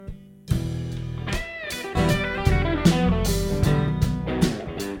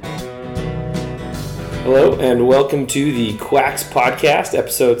Hello and welcome to the Quacks Podcast,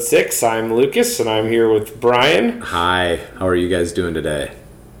 Episode 6. I'm Lucas and I'm here with Brian. Hi, how are you guys doing today?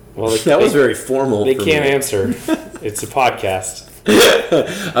 Well, that was very formal. They can't answer. It's a podcast.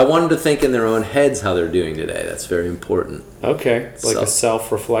 I wanted to think in their own heads how they're doing today. That's very important. Okay, it's like a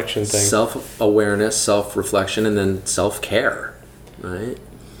self-reflection thing. Self-awareness, self-reflection, and then self-care, right?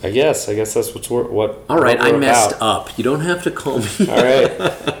 I guess that's what. All right, what we're I messed about. up. You don't have to call me. All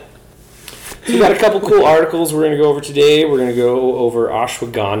right. So we got a couple cool articles we're going to go over today. We're going to go over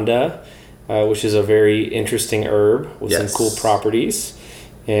ashwagandha, which is a very interesting herb with some cool properties.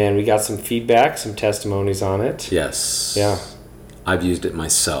 And we got some feedback, some testimonies on it. Yes. Yeah. I've used it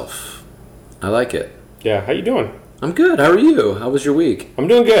myself. I like it. Yeah, how you doing? I'm good. How are you? How was your week? I'm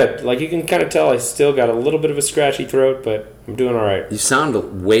doing good. Like, you can kind of tell I still got a little bit of a scratchy throat, but I'm doing all right. You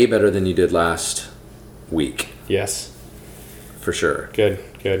sound way better than you did last week. Yes. For sure. Good.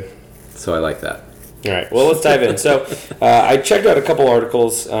 So I like that. All right. Well, let's dive in. So I checked out a couple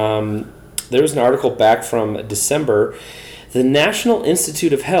articles. There was an article back from December. The National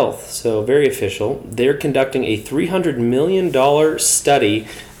Institute of Health, so very official, they're conducting a $300 million study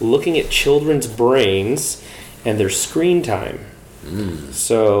looking at children's brains and their screen time.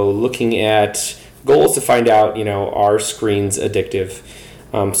 So looking at goals to find out, are screens addictive?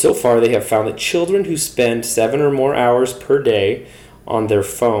 So far, they have found that children who spend 7 or more hours per day on their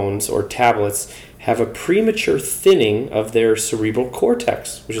phones or tablets have a premature thinning of their cerebral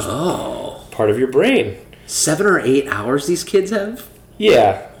cortex, which is part of your brain. 7 or 8 hours these kids have?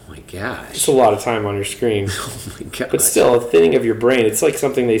 Yeah. Oh my gosh. Just a lot of time on your screen. Oh my gosh. But still, a thinning of your brain, it's like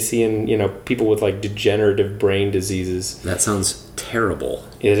something they see in, people with like degenerative brain diseases. That sounds terrible.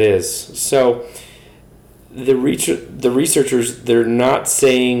 It is. So the researchers, they're not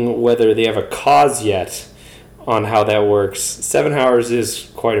saying whether they have a cause yet on how that works. 7 hours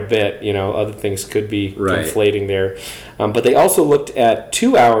is quite a bit. Other things could be conflating there. But they also looked at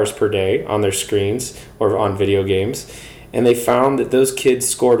 2 hours per day on their screens or on video games, and they found that those kids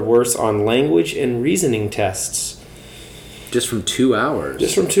scored worse on language and reasoning tests. Just from 2 hours?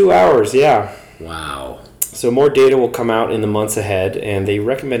 Just from 2 hours, yeah. Wow. So more data will come out in the months ahead, and they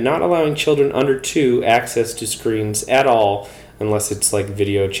recommend not allowing children under 2 access to screens at all unless it's like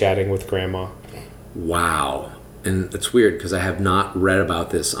video chatting with grandma. Wow. And it's weird because I have not read about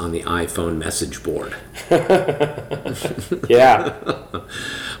this on the iPhone message board. Yeah.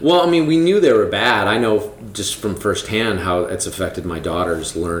 Well, we knew they were bad. I know just from firsthand how it's affected my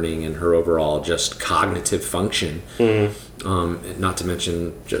daughter's learning and her overall just cognitive function. Mm-hmm. Not to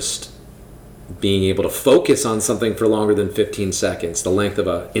mention just being able to focus on something for longer than 15 seconds, the length of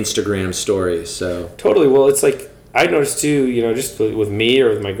an Instagram story. So totally. Well, it's like I noticed too, just with me or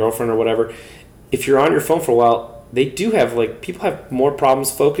with my girlfriend or whatever, if you're on your phone for a while, they do have, people have more problems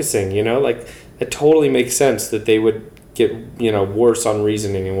focusing, it totally makes sense that they would get, worse on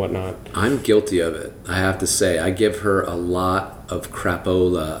reasoning and whatnot. I'm guilty of it, I have to say. I give her a lot of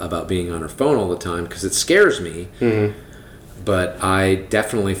crapola about being on her phone all the time because it scares me. Mm-hmm. But I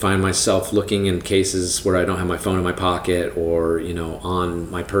definitely find myself looking in cases where I don't have my phone in my pocket or, on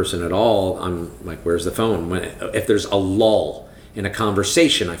my person at all. I'm like, where's the phone? If there's a lull in a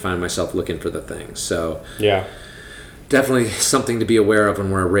conversation, I find myself looking for the thing. So yeah, definitely something to be aware of when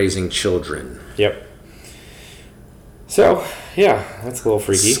we're raising children. Yep. So yeah, that's a little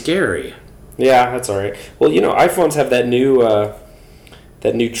freaky. Scary. Yeah, that's all right. Well, iPhones have that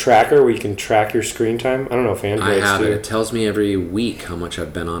new tracker where you can track your screen time. I don't know if Androids I have do. it. It tells me every week how much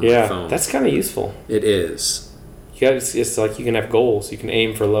I've been on my phone. Yeah, that's kind of useful. It is. It's like you can have goals. You can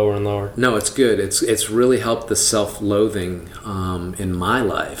aim for lower and lower. No, it's good. It's really helped the self-loathing in my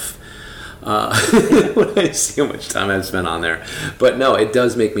life when I see how much time I've spent on there. But no, it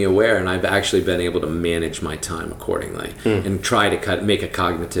does make me aware, and I've actually been able to manage my time accordingly and try to make a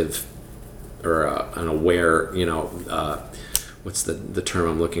cognitive or an aware, what's the term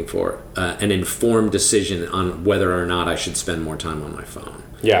I'm looking for? An informed decision on whether or not I should spend more time on my phone.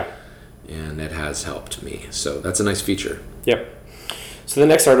 Yeah. And it has helped me. So that's a nice feature. Yep. So the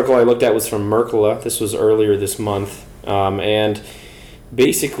next article I looked at was from Mercola. This was earlier this month. And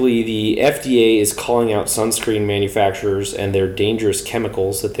basically the FDA is calling out sunscreen manufacturers and their dangerous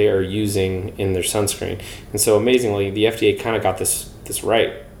chemicals that they are using in their sunscreen. And so amazingly, the FDA kind of got this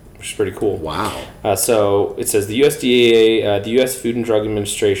right, which is pretty cool. Wow. So it says the USDA, the U.S. Food and Drug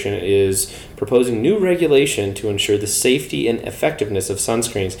Administration, is proposing new regulation to ensure the safety and effectiveness of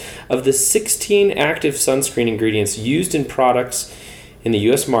sunscreens. Of the 16 active sunscreen ingredients used in products in the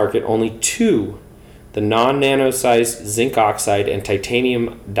U.S. market, only 2 the non-nano-sized zinc oxide and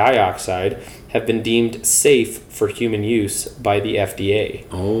titanium dioxide have been deemed safe for human use by the FDA.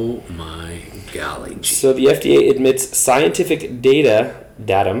 Oh my golly. So the FDA admits scientific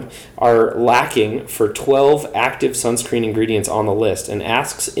datum are lacking for 12 active sunscreen ingredients on the list and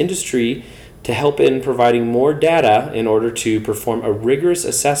asks industry to help in providing more data in order to perform a rigorous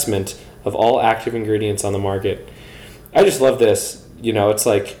assessment of all active ingredients on the market. I just love this. You know, it's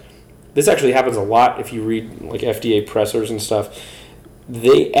like, this actually happens a lot if you read like FDA pressers and stuff.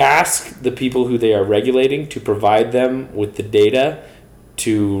 They ask the people who they are regulating to provide them with the data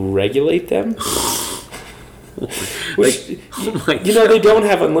to regulate them. Which, you know, they don't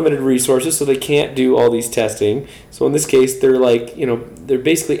have unlimited resources, so they can't do all these testing. So in this case, they're like, you know, they're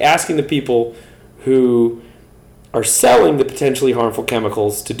basically asking the people who are selling the potentially harmful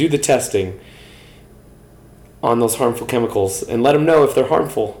chemicals to do the testing on those harmful chemicals and let them know if they're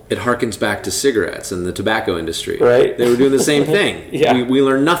harmful. It harkens back to cigarettes and the tobacco industry. Right. They were doing the same thing. Yeah. We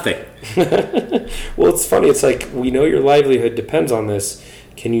learned nothing. Well, it's funny. It's like, we know your livelihood depends on this.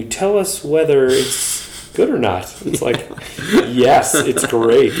 Can you tell us whether it's good or not? It's like, yes, it's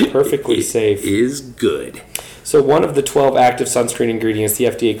great. Perfectly safe. It is good. So one of the 12 active sunscreen ingredients the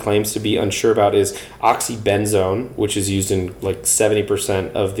FDA claims to be unsure about is oxybenzone, which is used in like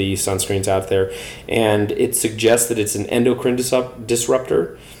 70% of the sunscreens out there. And it suggests that it's an endocrine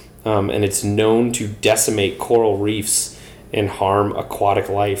disruptor, and it's known to decimate coral reefs and harm aquatic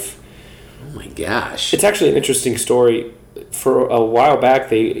life. Oh my gosh. It's actually an interesting story. For a while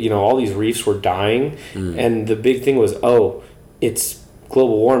back, all these reefs were dying, and the big thing was, it's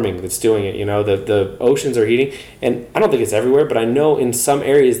global warming that's doing it. You know, the oceans are heating, and I don't think it's everywhere, but I know in some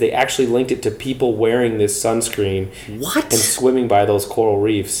areas they actually linked it to people wearing this sunscreen. What? And swimming by those coral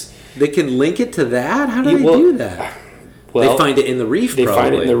reefs. They can link it to that? How do they do that? Well, they find it in the reef, They probably.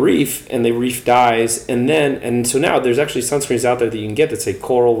 find it in the reef, and the reef dies, and so now there's actually sunscreens out there that you can get that say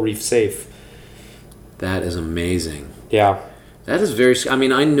coral reef safe. That is amazing. Yeah. That is very... I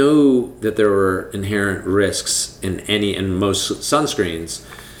mean, I know that there were inherent risks in most sunscreens,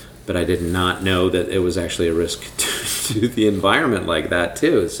 but I did not know that it was actually a risk to the environment like that,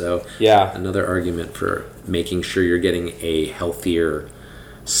 too. So, yeah, another argument for making sure you're getting a healthier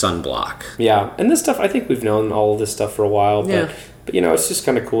sunblock. Yeah, and this stuff, I think we've known all of this stuff for a while, but it's just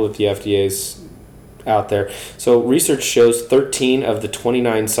kind of cool that the FDA's out there. So research shows 13 of the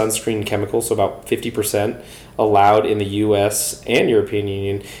 29 sunscreen chemicals, so about 50%, allowed in the U.S. and European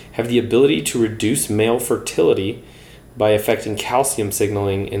Union, have the ability to reduce male fertility by affecting calcium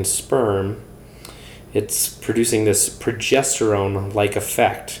signaling in sperm. It's producing this progesterone-like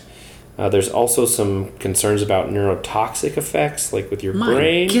effect. There's also some concerns about neurotoxic effects, like with your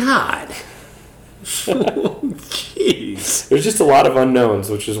brain. My God! Jeez. There's just a lot of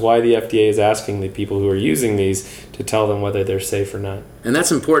unknowns, which is why the FDA is asking the people who are using these to tell them whether they're safe or not. And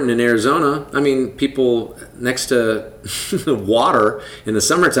that's important in Arizona. I mean, people next to water in the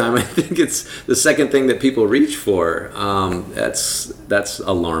summertime, I think it's the second thing that people reach for. That's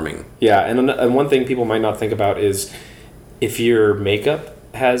alarming. Yeah, and one thing people might not think about is if your makeup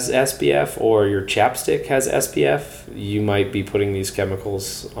has SPF or your chapstick has SPF, you might be putting these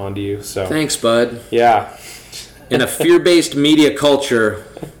chemicals onto you. So thanks, bud. Yeah. In a fear-based media culture,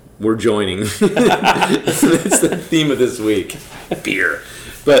 we're joining. That's the theme of this week. Fear.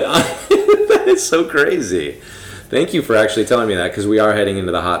 But that is so crazy. Thank you for actually telling me that, because we are heading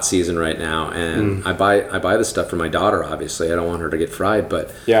into the hot season right now, and I buy this stuff for my daughter. Obviously, I don't want her to get fried,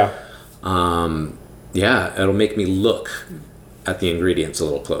 but it'll make me look at the ingredients a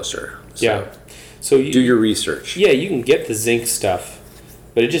little closer. So you do your research. Yeah, you can get the zinc stuff,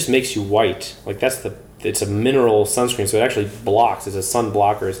 but it just makes you white. Like it's a mineral sunscreen, so it actually blocks. It's a sun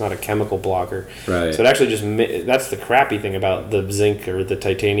blocker. It's not a chemical blocker. Right. So it actually that's the crappy thing about the zinc or the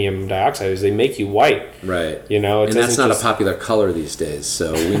titanium dioxide is they make you white. Right. You know, and that's not a popular color these days.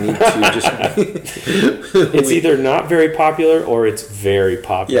 So we need to just. It's either not very popular or it's very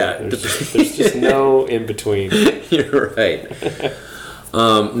popular. Yeah. There's just no in between. You're right.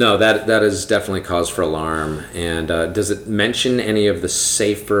 No, that is definitely cause for alarm. And does it mention any of the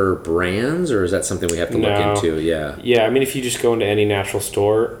safer brands, or is that something we have to look into? Yeah. Yeah, I mean, if you just go into any natural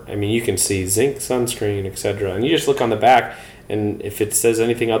store, I mean, you can see zinc sunscreen, etc. And you just look on the back, and if it says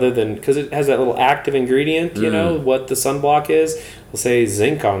anything other than, because it has that little active ingredient, you know, what the sunblock is, we'll say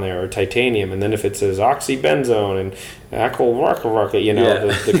zinc on there or titanium. And then if it says oxybenzone and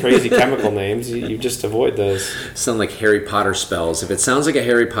the crazy chemical names, you just avoid those. Sound like Harry Potter spells. If it sounds like a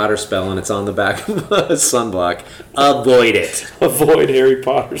Harry Potter spell and it's on the back of a sunblock, avoid it. Avoid Harry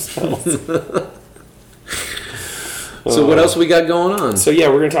Potter spells. So what else we got going on? So yeah,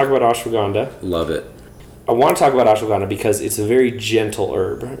 we're going to talk about ashwagandha. Love it. I want to talk about ashwagandha because it's a very gentle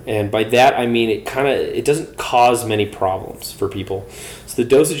herb, and by that I mean it doesn't cause many problems for people. So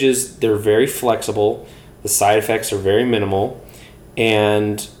the dosages, they're very flexible, the side effects are very minimal,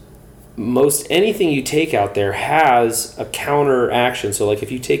 and most anything you take out there has a counter action. So like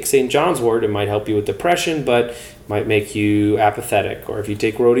if you take St. John's wort, it might help you with depression, but might make you apathetic. Or if you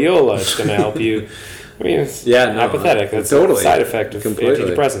take rhodiola, it's going to help you. I mean, it's apathetic. That's totally a side effect of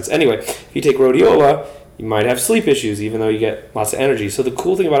antidepressants. Anyway, if you take rhodiola, you might have sleep issues, even though you get lots of energy. So the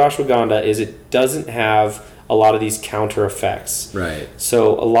cool thing about ashwagandha is it doesn't have a lot of these counter effects. Right.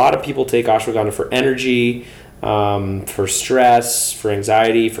 So a lot of people take ashwagandha for energy, for stress, for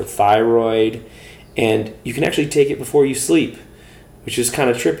anxiety, for thyroid, and you can actually take it before you sleep, which is kind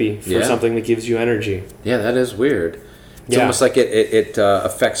of trippy for something that gives you energy. Yeah, that is weird. It's almost like it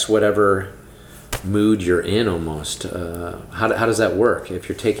affects whatever mood you're in almost. How does that work? If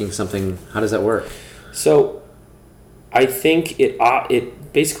you're taking something, how does that work? So I think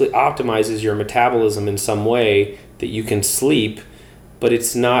it basically optimizes your metabolism in some way that you can sleep, but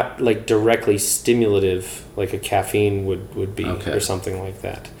it's not like directly stimulative like a caffeine would be or something like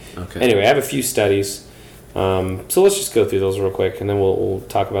that. Okay. Anyway, I have a few studies. So let's just go through those real quick, and then we'll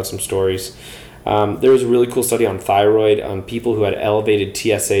talk about some stories. There was a really cool study on thyroid on people who had elevated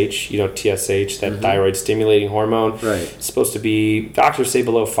TSH. You know, TSH, that thyroid stimulating hormone. Right. It's supposed to be, doctors say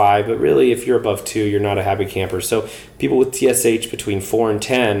below 5, but really if you're above 2, you're not a happy camper. So people with TSH between 4 and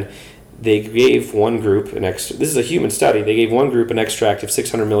 10, they gave one group this is a human study. They gave one group an extract of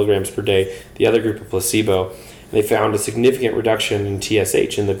 600 milligrams per day, the other group a placebo. And they found a significant reduction in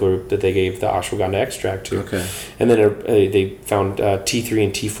TSH in the group that they gave the ashwagandha extract to. Okay. And then they found T3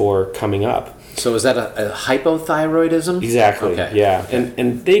 and T4 coming up. So is that a hypothyroidism? Exactly. Okay. Yeah. Okay.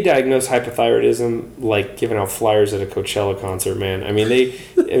 And they diagnose hypothyroidism like giving out flyers at a Coachella concert, man. I mean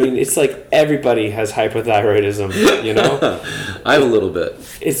it's like everybody has hypothyroidism, you know? I have a little bit.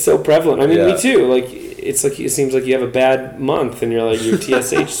 It's so prevalent. I mean, me too. Like it's like it seems like you have a bad month and you're like your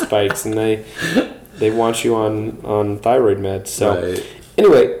TSH spikes and they want you on thyroid meds. So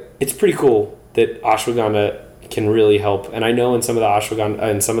anyway, it's pretty cool that ashwagandha can really help, and I know in some of the ashwagandha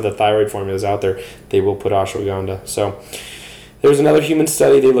and some of the thyroid formulas out there, they will put ashwagandha. So there was another human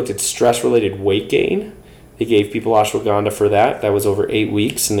study. They looked at stress-related weight gain. They gave people ashwagandha for that. That was over 8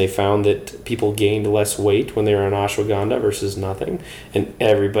 weeks, and they found that people gained less weight when they were on ashwagandha versus nothing. And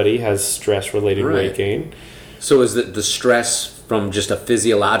everybody has stress-related weight gain. So is the stress from just a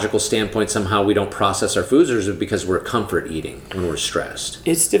physiological standpoint, somehow we don't process our foods, or is it because we're comfort eating when we're stressed?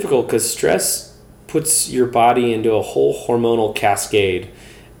 It's difficult because stress puts your body into a whole hormonal cascade,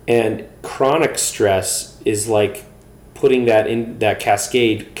 and chronic stress is like putting that in that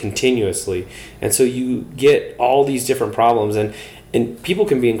cascade continuously, and so you get all these different problems, and people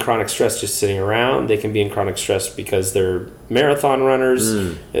can be in chronic stress just sitting around. They can be in chronic stress because they're marathon runners.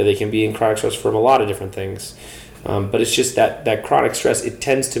 They can be in chronic stress from a lot of different things, but it's just that chronic stress, it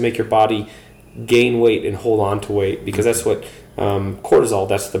tends to make your body gain weight and hold on to weight, because that's what cortisol,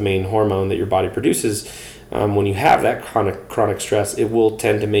 that's the main hormone that your body produces. When you have that chronic stress, it will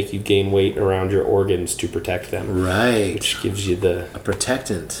tend to make you gain weight around your organs to protect them. Right. Which gives you a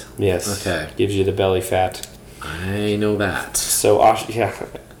protectant. Yes. Okay. Gives you the belly fat. I know that. So,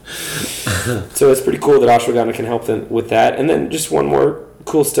 so it's pretty cool that ashwagandha can help them with that. And then just one more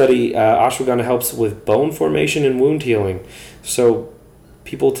cool study, ashwagandha helps with bone formation and wound healing. So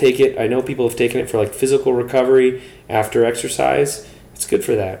people take it. I know people have taken it for like physical recovery after exercise. It's good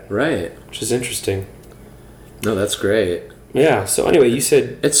for that. Right. Which is interesting. No, that's great. Yeah. So anyway, you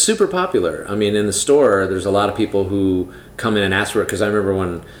said it's super popular. I mean, in the store, there's a lot of people who come in and ask for it, because I remember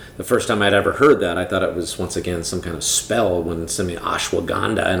when the first time I'd ever heard that, I thought it was once again some kind of spell when something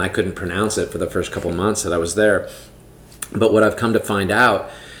ashwagandha, and I couldn't pronounce it for the first couple of months that I was there. But what I've come to find out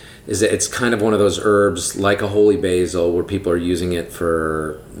is that it's kind of one of those herbs like a holy basil where people are using it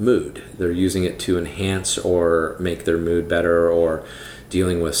for mood. They're using it to enhance or make their mood better, or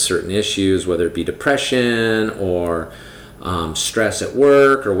dealing with certain issues, whether it be depression or stress at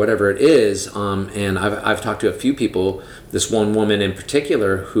work or whatever it is. And I've talked to a few people, this one woman in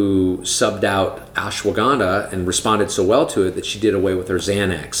particular who subbed out ashwagandha and responded so well to it that she did away with her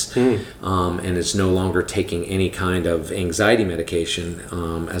Xanax and is no longer taking any kind of anxiety medication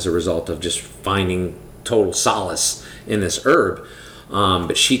as a result of just finding total solace in this herb.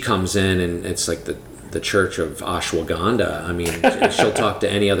 But she comes in and it's like the church of ashwagandha. I mean, she'll talk to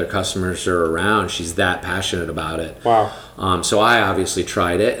any other customers who are around. She's that passionate about it. Wow. So I obviously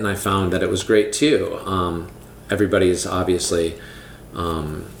tried it, and I found that it was great too. Everybody's obviously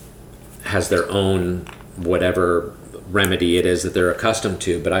has their own whatever remedy it is that they're accustomed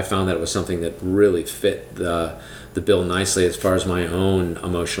to, but I found that it was something that really fit the bill nicely as far as my own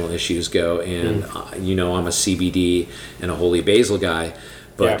emotional issues go. And I'm a CBD and a holy basil guy,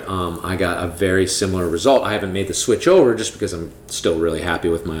 but I got a very similar result. I haven't made the switch over just because I'm still really happy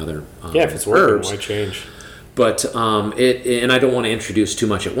with my other if it's working, why change? But and I don't want to introduce too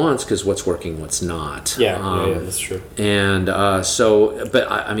much at once because what's working, what's not. Yeah, that's true. And but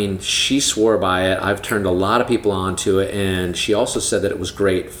I mean, she swore by it. I've turned a lot of people onto it, and she also said that it was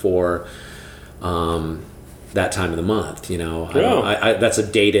great for that time of the month. That's a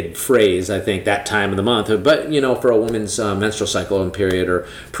dated phrase, I think, that time of the month. But for a woman's menstrual cycle and period, or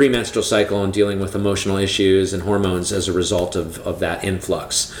premenstrual cycle, and dealing with emotional issues and hormones as a result of that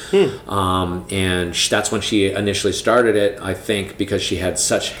influx. And that's when she initially started it, I think, because she had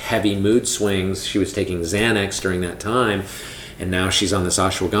such heavy mood swings. She was taking Xanax during that time, and now she's on this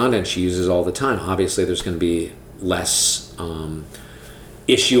ashwagandha and she uses all the time. Obviously, there's going to be less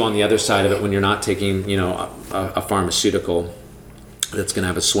issue on the other side of it when you're not taking a pharmaceutical that's going to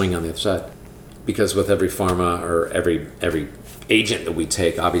have a swing on the other side, because with every pharma or every agent that we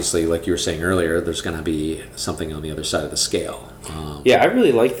take, obviously, like you were saying earlier, there's going to be something on the other side of the scale. I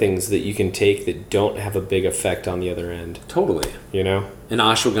really like things that you can take that don't have a big effect on the other end. Totally. And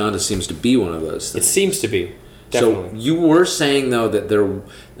ashwagandha seems to be one of those things. It seems to be. Definitely. So you were saying, though, that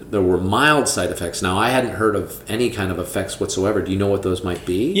there were mild side effects. Now, I hadn't heard of any kind of effects whatsoever. Do you know what those might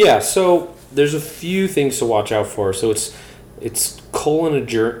be? Yeah, so there's a few things to watch out for. So it's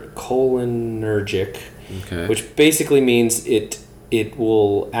cholinergic, which basically means it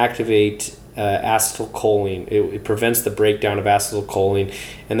will activate acetylcholine. It prevents the breakdown of acetylcholine,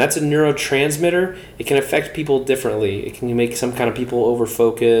 and that's a neurotransmitter. It can affect people differently. It can make some kind of people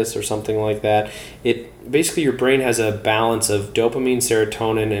overfocus or something like that. Basically, your brain has a balance of dopamine,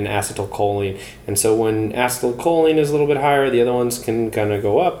 serotonin, and acetylcholine, and so when acetylcholine is a little bit higher, the other ones can kind of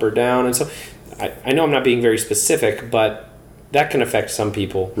go up or down. And so I know I'm not being very specific, but that can affect some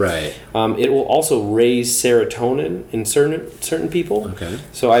people. Right. It will also raise serotonin in certain people. Okay.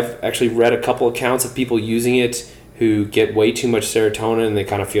 So I've actually read a couple accounts of people using it who get way too much serotonin and they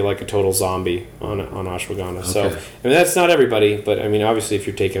kind of feel like a total zombie on ashwagandha. Okay. So that's not everybody, but obviously if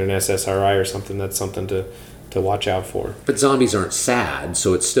you're taking an SSRI or something, that's something to watch out for. But zombies aren't sad,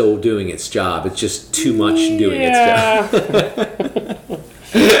 so it's still doing its job. It's just too much doing its job.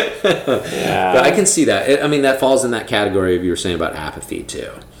 But I can see that. That falls in that category of you were saying about apathy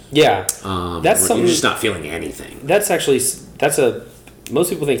too. Yeah, that's something. You're just not feeling anything. Most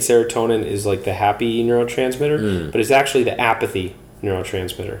people think serotonin is like the happy neurotransmitter, but it's actually the apathy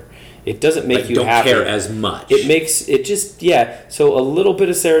neurotransmitter. It doesn't make you happy. Don't care as much. So a little bit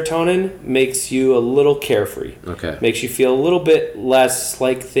of serotonin makes you a little carefree. Okay. Makes you feel a little bit less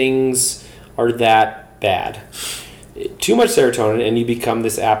like things are that bad. Too much serotonin and you become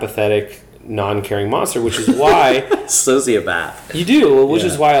this apathetic, non-caring monster, which is why sociopath. You do, which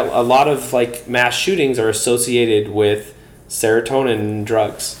is why a lot of mass shootings are associated with serotonin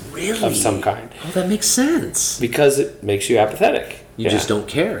drugs of some kind. Oh, that makes sense. Because it makes you apathetic. You just don't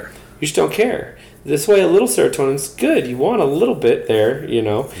care. You just don't care. This way, a little serotonin is good. You want a little bit there,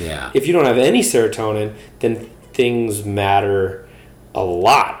 Yeah. If you don't have any serotonin, then things matter a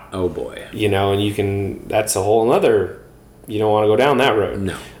lot. Oh boy. And that's a whole nother, you don't want to go down that road.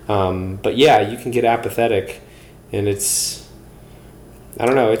 No. But you can get apathetic, and I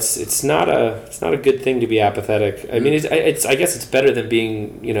don't know, it's not a good thing to be apathetic. I mean, I guess it's better than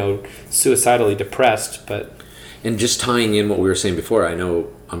being, suicidally depressed, but. And just tying in what we were saying before, I know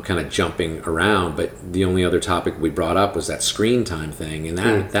I'm kind of jumping around, but the only other topic we brought up was that screen time thing, and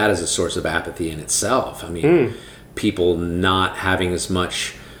that is a source of apathy in itself. People not having as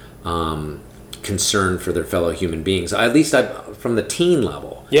much concern for their fellow human beings, at least from the teen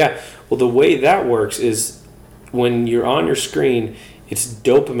level. Yeah, well, the way that works is when you're on your screen, it's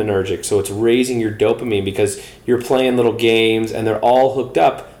dopaminergic, so it's raising your dopamine because you're playing little games, and they're all hooked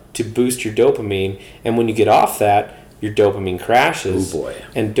up to boost your dopamine, and when you get off that, your dopamine crashes. Oh boy.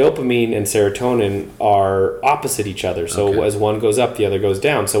 And dopamine and serotonin are opposite each other. So as one goes up, the other goes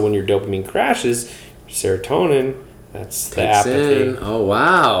down. So when your dopamine crashes, serotonin, that's the apathy. Oh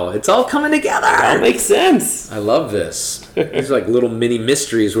wow. It's all coming together. It all makes sense. I love this. These are like little mini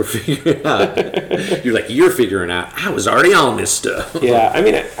mysteries we're figuring out. You're figuring out, I was already on this stuff. Yeah,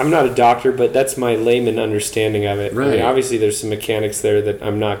 I'm not a doctor, but that's my layman understanding of it. Right. Obviously there's some mechanics there that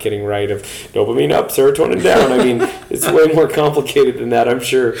I'm not getting right of dopamine up, serotonin down. It's way more complicated than that, I'm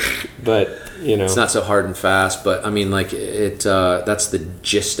sure. But, It's not so hard and fast, but that's the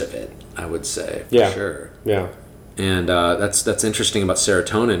gist of it, I would say, for sure. Yeah. And that's interesting about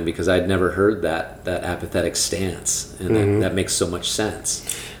serotonin, because I'd never heard that apathetic stance, and that makes so much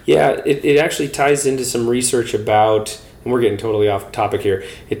sense. Yeah, it actually ties into some research about, and we're getting totally off topic here.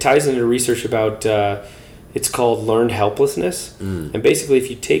 It ties into research about, it's called learned helplessness. And basically, if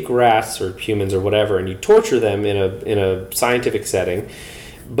you take rats or humans or whatever, and you torture them in a scientific setting,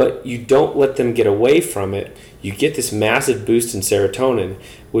 but you don't let them get away from it, you get this massive boost in serotonin,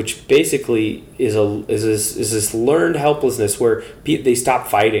 which basically is this learned helplessness where they stop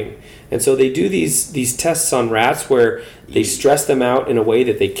fighting. And so they do these tests on rats where they stress them out in a way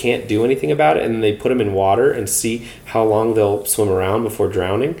that they can't do anything about it, and then they put them in water and see how long they'll swim around before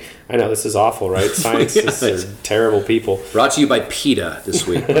drowning. I know, this is awful, right? Scientists are terrible people. Brought to you by PETA this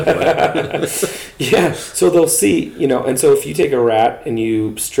week, by the way. Yeah, so they'll see, and so if you take a rat and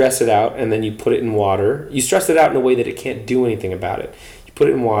you stress it out and then you put it in water, you stress it out in a way that it can't do anything about it. You put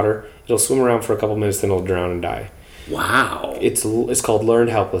it in water, it'll swim around for a couple minutes, then it'll drown and die. Wow. It's called learned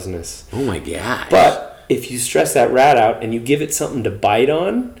helplessness. Oh my gosh. But if you stress that rat out and you give it something to bite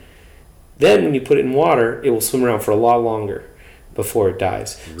on, then when you put it in water, it will swim around for a lot longer before it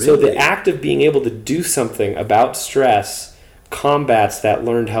dies. Really? So the act of being able to do something about stress combats that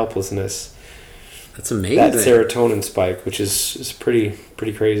learned helplessness. That's amazing. That serotonin spike, which is pretty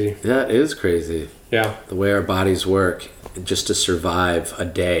crazy. That is crazy. Yeah. The way our bodies work just to survive a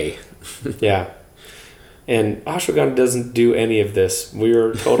day. Yeah. And ashwagandha doesn't do any of this. We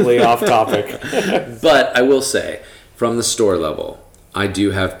were totally off topic. But I will say, from the store level, I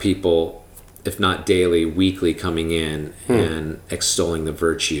do have people, if not daily, weekly, coming in and extolling the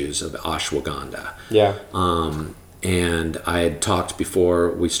virtues of ashwagandha. Yeah. And I had talked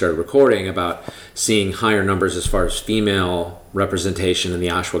before we started recording about seeing higher numbers as far as female representation in the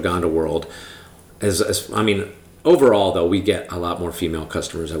ashwagandha world. Overall, though, we get a lot more female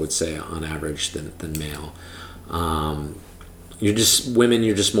customers, I would say, on average than male. You're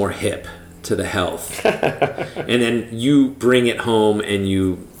just more hip to the health. And then you bring it home and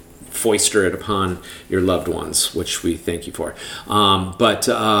you foister it upon your loved ones, which we thank you for.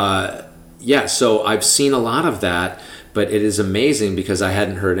 So I've seen a lot of that, but it is amazing because I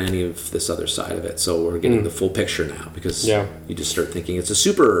hadn't heard any of this other side of it. So we're getting the full picture now, because you just start thinking it's a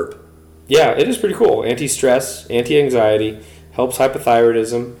super herb. Yeah, it is pretty cool. Anti-stress, anti-anxiety, helps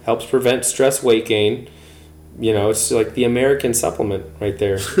hypothyroidism, helps prevent stress weight gain. It's like the American supplement right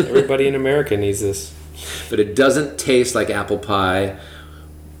there. Everybody in America needs this. But it doesn't taste like apple pie.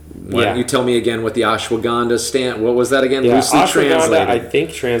 Why don't you tell me again what the ashwagandha stand? What was that again? Yeah, loosely translated. I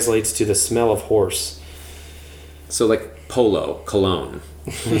think translates to the smell of horse. So like polo, cologne.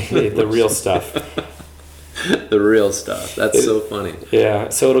 The real stuff. The real stuff. That's so funny. Yeah.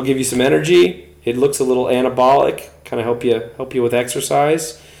 So it'll give you some energy. It looks a little anabolic, kind of help you with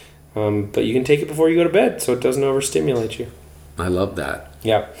exercise. But you can take it before you go to bed, so it doesn't overstimulate you. I love that.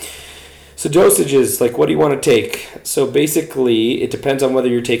 Yeah. So dosages, like what do you want to take? So basically, it depends on whether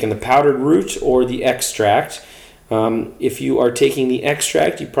you're taking the powdered root or the extract. If you are taking the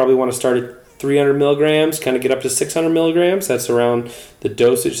extract, you probably want to start at 300 milligrams, kind of get up to 600 milligrams. That's around the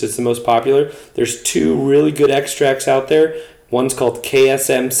dosage that's the most popular. There's two really good extracts out there. One's called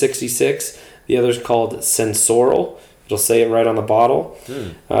KSM 66. The other's called Sensorial. It'll say it right on the bottle.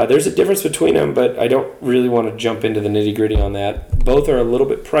 There's a difference between them, but I don't really want to jump into the nitty-gritty on that. Both are a little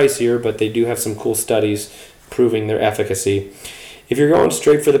bit pricier, but they do have some cool studies proving their efficacy. If you're going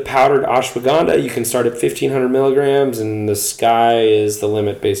straight for the powdered ashwagandha, you can start at 1,500 milligrams, and the sky is the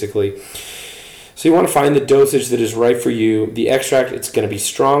limit, basically. So you want to find the dosage that is right for you. The extract, it's going to be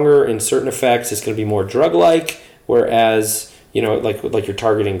stronger in certain effects. It's going to be more drug-like, whereas, like you're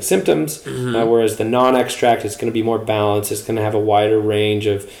targeting symptoms. Whereas the non-extract is going to be more balanced. It's going to have a wider range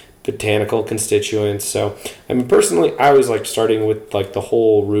of botanical constituents. So, personally, I always like starting with like the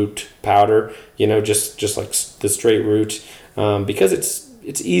whole root powder. Just like the straight root, because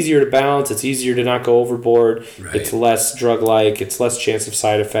it's easier to balance. It's easier to not go overboard. Right. It's less drug-like. It's less chance of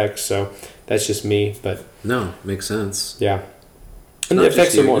side effects. So. That's just me, but... No, makes sense. Yeah. And the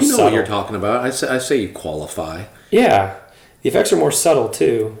effects are more subtle. You know what you're talking about. I say you qualify. Yeah. The effects are more subtle,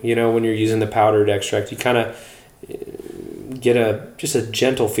 too. When you're using the powdered extract, you kind of get just a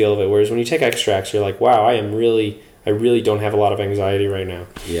gentle feel of it. Whereas when you take extracts, you're like, wow, I really don't have a lot of anxiety right now.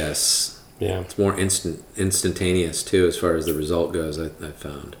 Yes. Yeah. It's more instantaneous, too, as far as the result goes, I've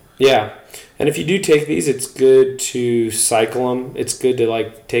found. Yeah. And if you do take these, it's good to cycle them. It's good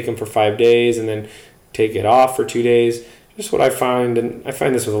to take them for 5 days and then take it off for 2 days. Just what I find, and I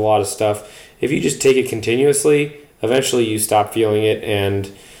find this with a lot of stuff. If you just take it continuously, eventually you stop feeling it,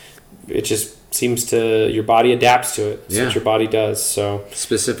 and it just seems to, your body adapts to it. That's Yeah. what your body does. So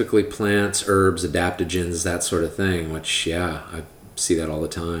Specifically plants, herbs, adaptogens, that sort of thing, which, I see that all the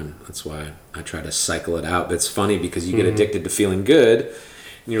time. That's why I try to cycle it out. That's funny because you get addicted to feeling good,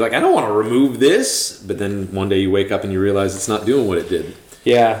 and you're like, I don't want to remove this, but then one day you wake up and you realize it's not doing what it did.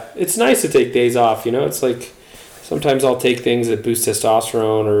 yeah, it's nice to take days off. It's like sometimes I'll take things that boost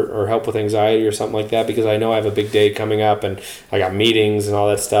testosterone or help with anxiety or something like that because I know I have a big day coming up and I got meetings and all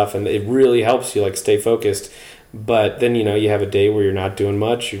that stuff, and it really helps you like stay focused. But then you have a day where you're not doing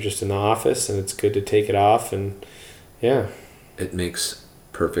much, you're just in the office, and it's good to take it off. And yeah, It makes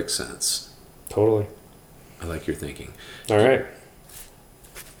perfect sense. totally. I like your thinking. All right.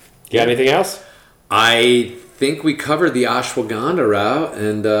 You got anything else? I think we covered the ashwagandha route,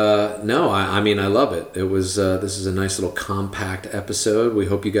 and I love it. It was this is a nice little compact episode. We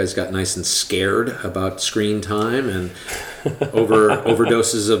hope you guys got nice and scared about screen time and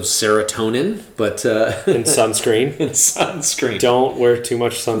overdoses of serotonin, but And sunscreen. sunscreen Don't wear too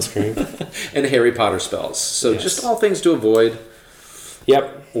much sunscreen. and Harry Potter spells. So Yes. just all things to avoid,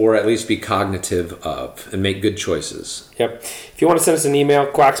 Yep. or at least be cognitive of, and make good choices. Yep. If you want to send us an email,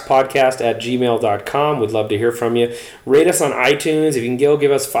 quackspodcast@gmail.com. We'd love to hear from you. Rate us on iTunes. If you can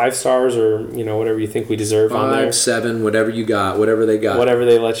give us 5 stars or whatever you think we deserve on there. 5, 7, whatever you got, whatever they got. Whatever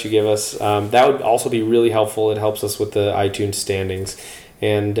they let you give us. That would also be really helpful. It helps us with the iTunes standings.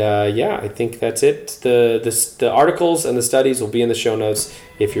 And I think that's it. The articles and the studies will be in the show notes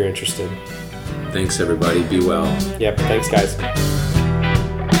if you're interested. Thanks, everybody. Be well. Yep. Thanks, guys.